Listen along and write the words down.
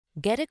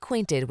Get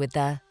acquainted with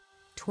the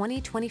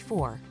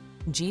 2024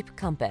 Jeep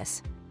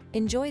Compass.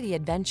 Enjoy the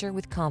adventure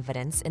with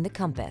confidence in the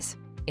Compass.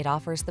 It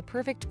offers the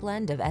perfect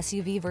blend of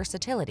SUV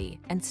versatility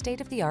and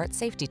state-of-the-art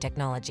safety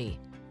technology.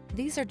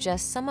 These are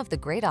just some of the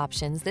great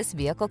options this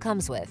vehicle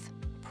comes with: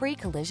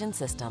 pre-collision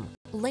system,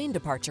 lane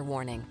departure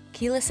warning,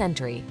 keyless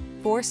entry,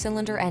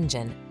 4-cylinder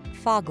engine,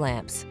 fog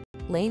lamps,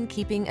 lane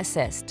keeping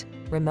assist,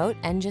 remote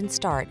engine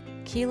start,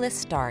 keyless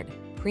start,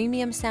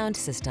 premium sound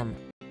system,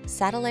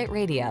 satellite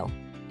radio.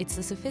 It's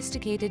the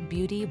sophisticated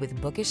beauty with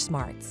bookish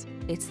smarts.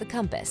 It's the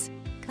Compass.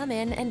 Come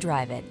in and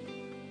drive it.